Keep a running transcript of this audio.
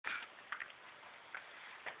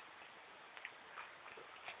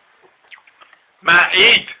Matt,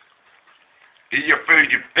 eat! Eat your food,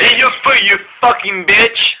 you bitch! Eat your food, you fucking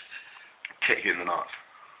bitch! Kick you in the nuts.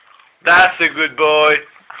 That's a good boy.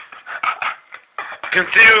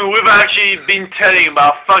 Considering we've actually been telling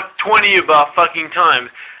about 20 fucking times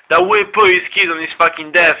that Will put his keys on his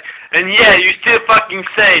fucking desk, and yeah, you still fucking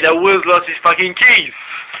say that Will's lost his fucking keys.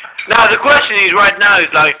 Now the question is right now is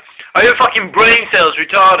like, are your fucking brain cells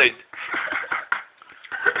retarded?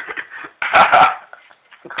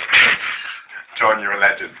 John, you're a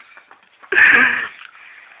legend.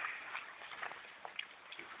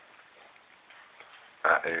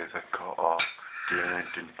 That is a car.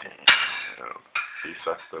 He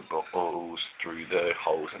sucks the balls through the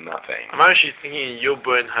holes in that thing. I'm actually thinking your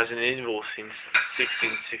brain has an involve since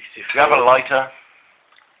 1664. Do you have a lighter?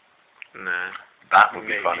 Nah. That would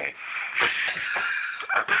be Maybe. funny.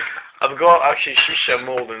 I've got actually shisha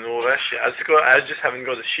more than all that shit. I just haven't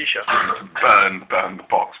got a shisha. burn the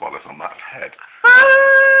box while it's on that head.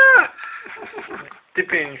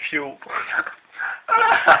 Dip it in fuel.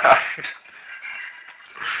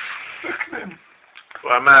 Look at him.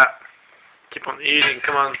 Well, Matt, keep on eating.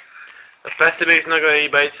 Come on. The plastic bag's not gonna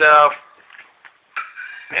eat by itself.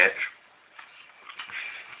 Bitch.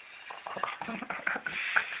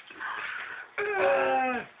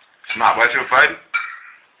 Matt, where's your phone?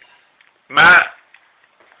 Matt,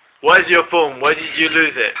 where's your phone? Where did you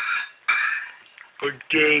lose it? I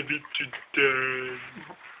gave it to Dan.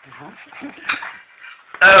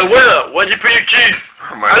 Will, where'd you put your keys?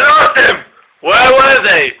 I lost them! Where were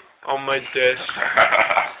they? On my desk.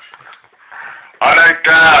 I don't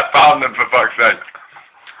care, I found them for fuck's sake.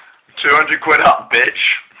 200 quid up, bitch.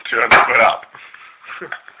 200 quid up.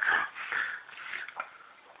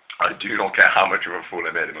 I do not care how much of a fool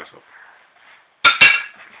I made of myself.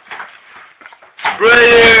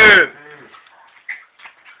 Brilliant!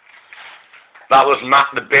 That was Matt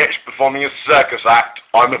the bitch performing a circus act.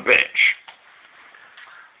 I'm a bitch.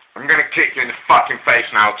 I'm gonna kick you in the fucking face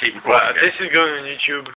now, keep recording Right, it. this is going on YouTube.